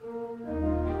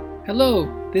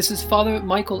Hello, this is Father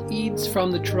Michael Eads from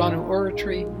the Toronto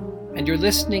Oratory, and you're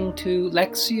listening to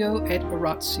Lectio et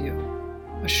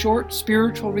Oratio, a short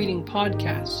spiritual reading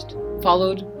podcast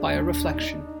followed by a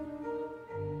reflection.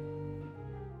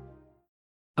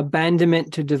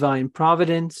 Abandonment to Divine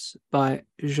Providence by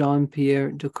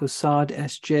Jean-Pierre de Caussade,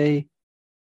 S.J.,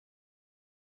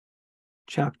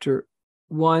 Chapter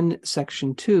 1,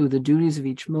 Section 2, The Duties of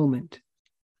Each Moment.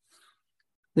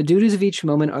 The duties of each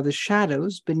moment are the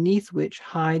shadows beneath which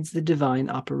hides the divine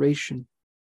operation.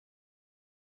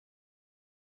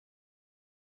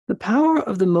 The power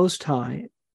of the Most High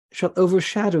shall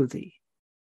overshadow thee,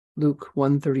 Luke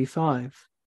 1:35,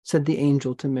 said the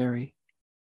angel to Mary.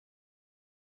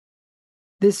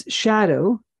 This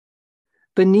shadow,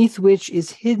 beneath which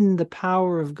is hidden the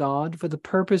power of God for the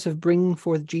purpose of bringing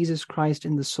forth Jesus Christ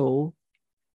in the soul,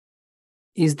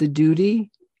 is the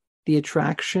duty, the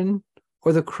attraction,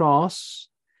 or the cross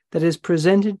that is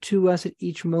presented to us at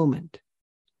each moment.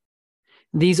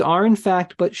 These are, in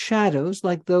fact, but shadows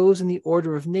like those in the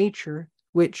order of nature,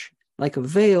 which, like a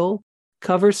veil,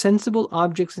 cover sensible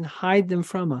objects and hide them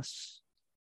from us.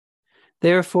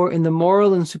 Therefore, in the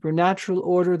moral and supernatural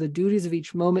order, the duties of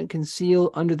each moment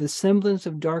conceal under the semblance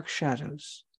of dark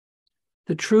shadows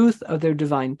the truth of their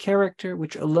divine character,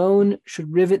 which alone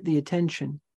should rivet the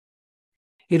attention.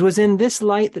 It was in this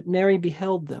light that Mary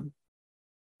beheld them.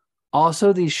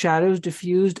 Also, these shadows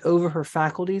diffused over her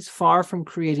faculties, far from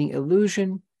creating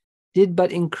illusion, did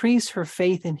but increase her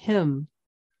faith in him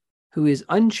who is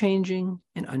unchanging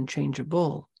and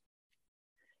unchangeable.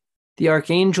 The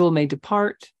archangel may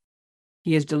depart,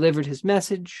 he has delivered his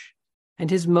message, and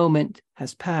his moment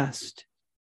has passed.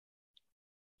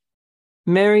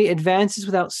 Mary advances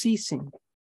without ceasing,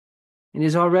 and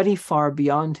is already far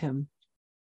beyond him.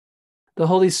 The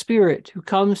Holy Spirit, who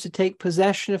comes to take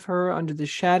possession of her under the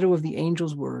shadow of the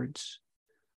angel's words,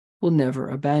 will never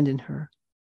abandon her.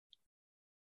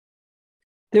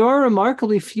 There are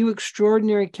remarkably few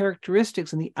extraordinary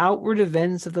characteristics in the outward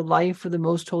events of the life of the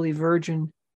Most Holy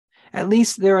Virgin. At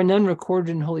least there are none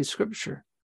recorded in Holy Scripture.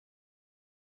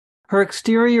 Her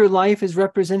exterior life is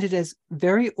represented as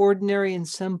very ordinary and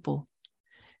simple.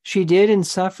 She did and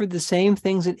suffered the same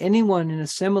things that anyone in a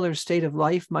similar state of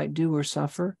life might do or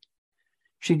suffer.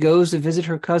 She goes to visit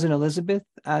her cousin Elizabeth,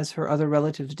 as her other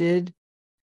relatives did.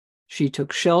 She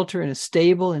took shelter in a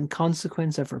stable in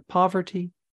consequence of her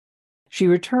poverty. She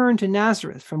returned to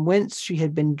Nazareth, from whence she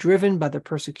had been driven by the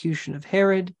persecution of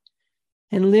Herod,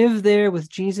 and lived there with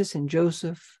Jesus and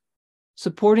Joseph,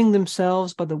 supporting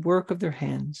themselves by the work of their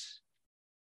hands.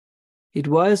 It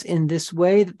was in this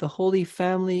way that the Holy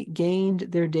Family gained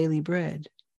their daily bread.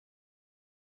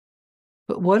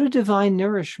 But what a divine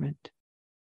nourishment!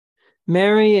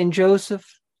 Mary and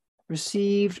Joseph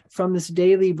received from this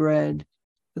daily bread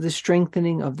for the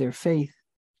strengthening of their faith.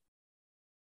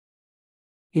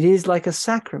 It is like a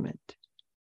sacrament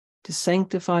to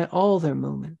sanctify all their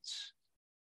moments.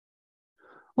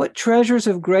 What treasures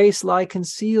of grace lie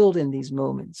concealed in these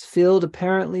moments, filled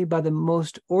apparently by the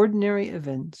most ordinary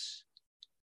events.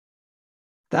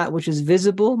 That which is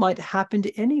visible might happen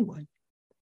to anyone,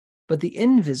 but the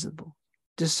invisible,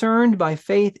 discerned by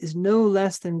faith, is no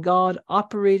less than God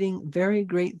operating very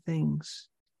great things.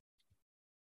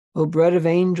 O bread of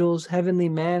angels, heavenly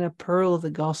manna, pearl of the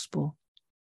gospel,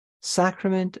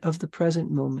 sacrament of the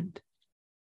present moment.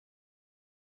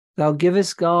 Thou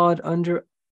givest God under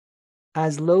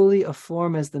as lowly a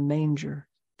form as the manger,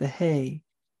 the hay,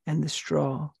 and the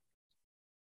straw.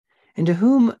 And to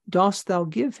whom dost thou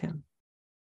give him?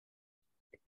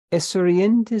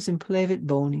 Esurientes implevit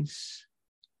bonis.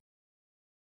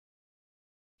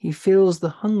 He fills the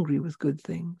hungry with good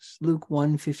things, Luke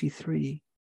 1:53.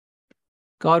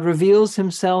 God reveals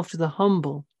himself to the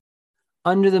humble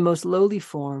under the most lowly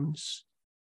forms,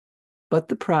 but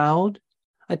the proud,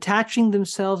 attaching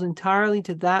themselves entirely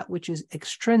to that which is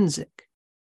extrinsic,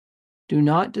 do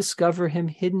not discover him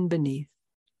hidden beneath,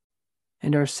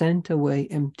 and are sent away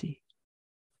empty.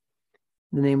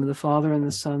 In the name of the Father, and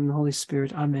the Son, and the Holy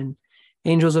Spirit, Amen.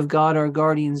 Angels of God, our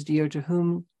guardians dear, to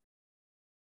whom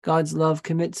God's love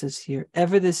commits us here,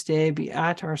 ever this day be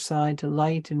at our side to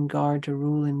light and guard, to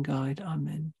rule and guide.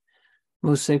 Amen.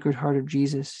 Most Sacred Heart of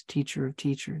Jesus, teacher of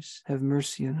teachers, have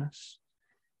mercy on us.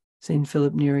 Saint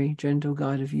Philip Neri, gentle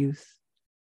guide of youth,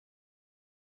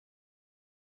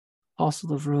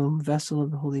 Apostle of Rome, vessel of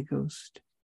the Holy Ghost,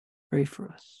 pray for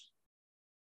us.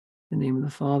 In the name of the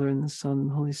Father, and the Son,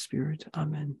 and the Holy Spirit.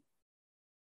 Amen.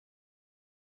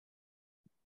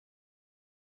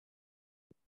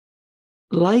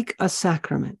 Like a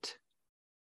sacrament,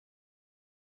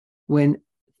 when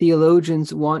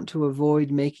theologians want to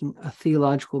avoid making a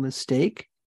theological mistake,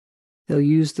 they'll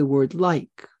use the word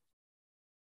like.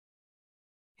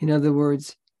 In other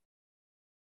words,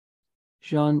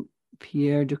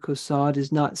 Jean-Pierre de Caussade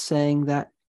is not saying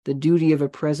that the duty of a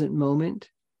present moment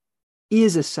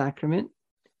is a sacrament,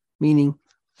 meaning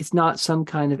it's not some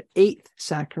kind of eighth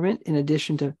sacrament in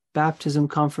addition to baptism,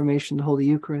 confirmation, the Holy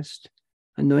Eucharist,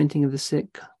 anointing of the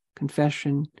sick,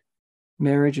 confession,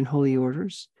 marriage, and holy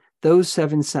orders. Those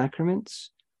 7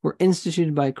 sacraments were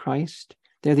instituted by Christ.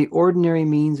 They're the ordinary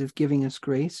means of giving us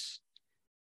grace.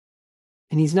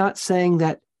 And he's not saying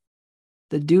that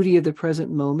the duty of the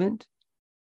present moment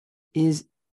is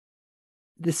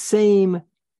the same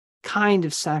kind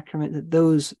of sacrament that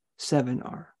those 7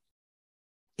 are.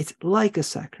 It's like a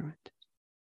sacrament.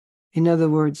 In other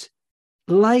words,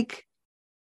 like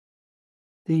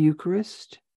the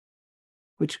Eucharist,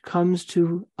 which comes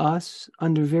to us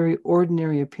under very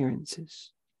ordinary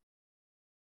appearances,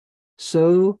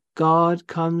 so God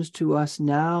comes to us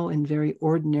now in very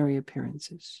ordinary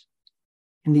appearances.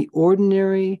 In the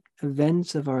ordinary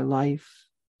events of our life,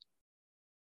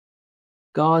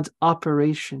 God's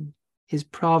operation, his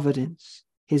providence,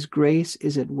 his grace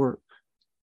is at work.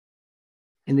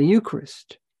 In the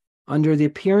Eucharist, under the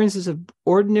appearances of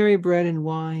ordinary bread and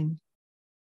wine,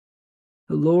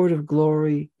 the Lord of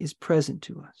glory is present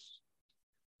to us.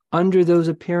 Under those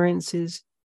appearances,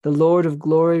 the Lord of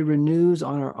glory renews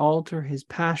on our altar his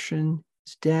passion,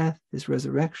 his death, his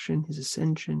resurrection, his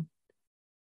ascension.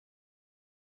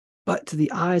 But to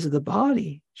the eyes of the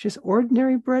body, it's just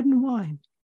ordinary bread and wine.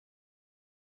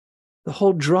 The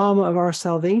whole drama of our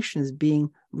salvation is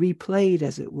being replayed,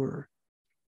 as it were,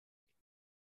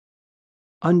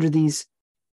 under these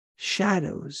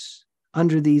shadows,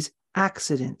 under these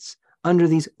accidents, under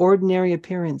these ordinary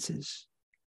appearances.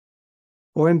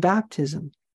 Or in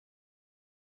baptism,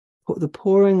 the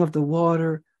pouring of the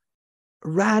water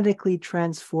radically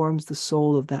transforms the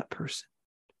soul of that person.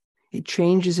 It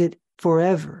changes it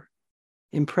forever,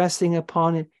 impressing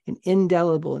upon it an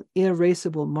indelible and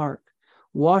inerasable mark,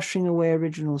 washing away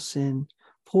original sin,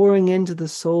 pouring into the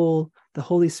soul the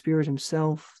Holy Spirit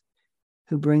himself,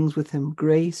 who brings with him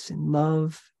grace and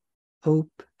love,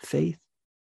 hope, faith.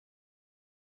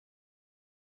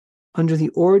 Under the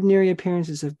ordinary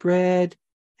appearances of bread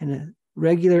and a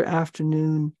regular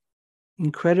afternoon,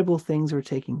 incredible things are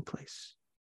taking place.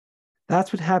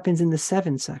 That's what happens in the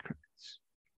 7 sacraments.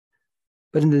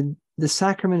 But in the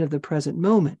sacrament of the present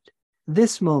moment,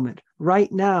 this moment,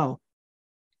 right now,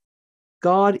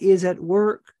 God is at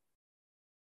work,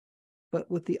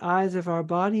 but with the eyes of our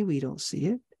body, we don't see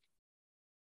it.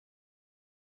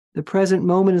 The present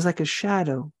moment is like a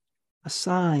shadow, a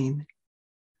sign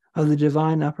of the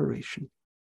divine operation.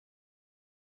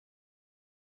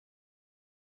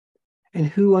 And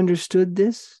who understood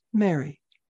this? Mary.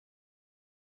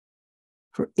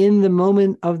 For in the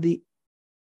moment of the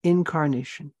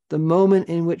incarnation, the moment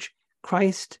in which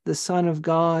Christ, the Son of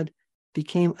God,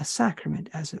 became a sacrament,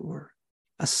 as it were,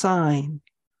 a sign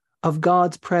of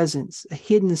God's presence, a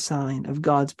hidden sign of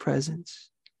God's presence,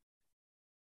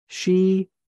 she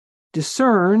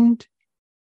discerned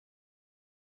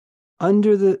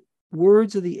under the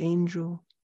words of the angel,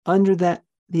 under the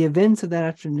events of that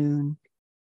afternoon,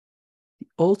 the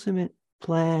ultimate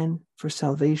plan for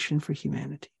salvation for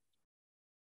humanity.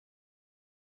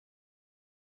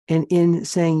 And in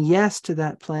saying yes to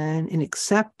that plan, in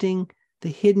accepting the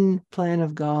hidden plan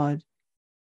of God,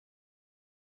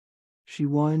 she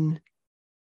won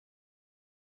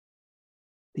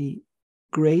the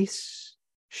grace,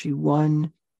 she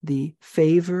won the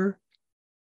favor,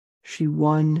 she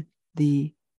won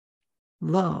the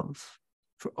love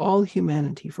for all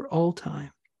humanity, for all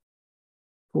time,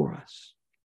 for us.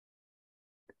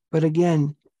 But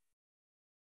again,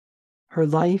 her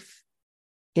life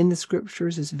in the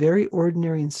scriptures is very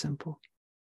ordinary and simple.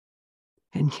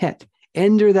 And yet,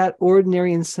 under that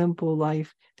ordinary and simple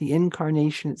life, the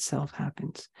incarnation itself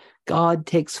happens. God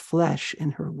takes flesh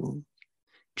in her womb.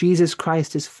 Jesus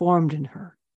Christ is formed in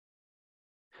her.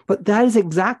 But that is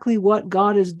exactly what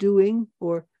God is doing,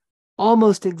 or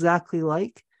almost exactly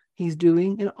like he's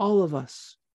doing in all of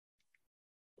us.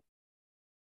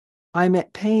 I'm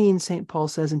at pain, St. Paul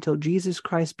says, until Jesus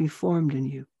Christ be formed in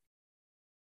you.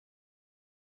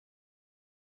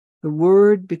 The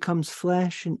Word becomes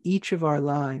flesh in each of our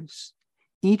lives.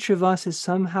 Each of us is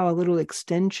somehow a little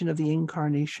extension of the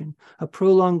incarnation, a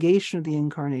prolongation of the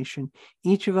incarnation.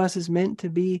 Each of us is meant to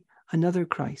be another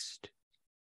Christ,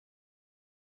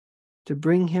 to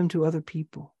bring him to other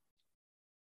people,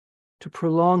 to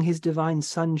prolong his divine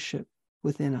sonship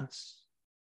within us.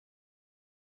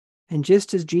 And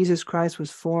just as Jesus Christ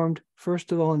was formed,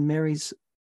 first of all, in Mary's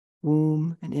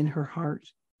womb and in her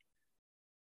heart,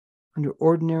 under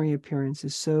ordinary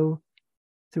appearances, so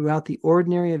throughout the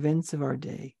ordinary events of our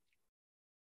day,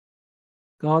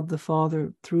 God the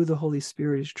Father, through the Holy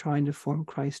Spirit, is trying to form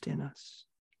Christ in us.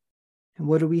 And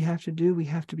what do we have to do? We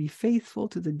have to be faithful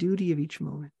to the duty of each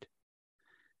moment,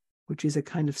 which is a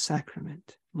kind of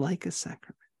sacrament, like a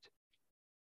sacrament.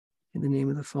 In the name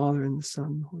of the Father, and the Son,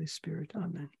 and the Holy Spirit.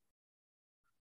 Amen.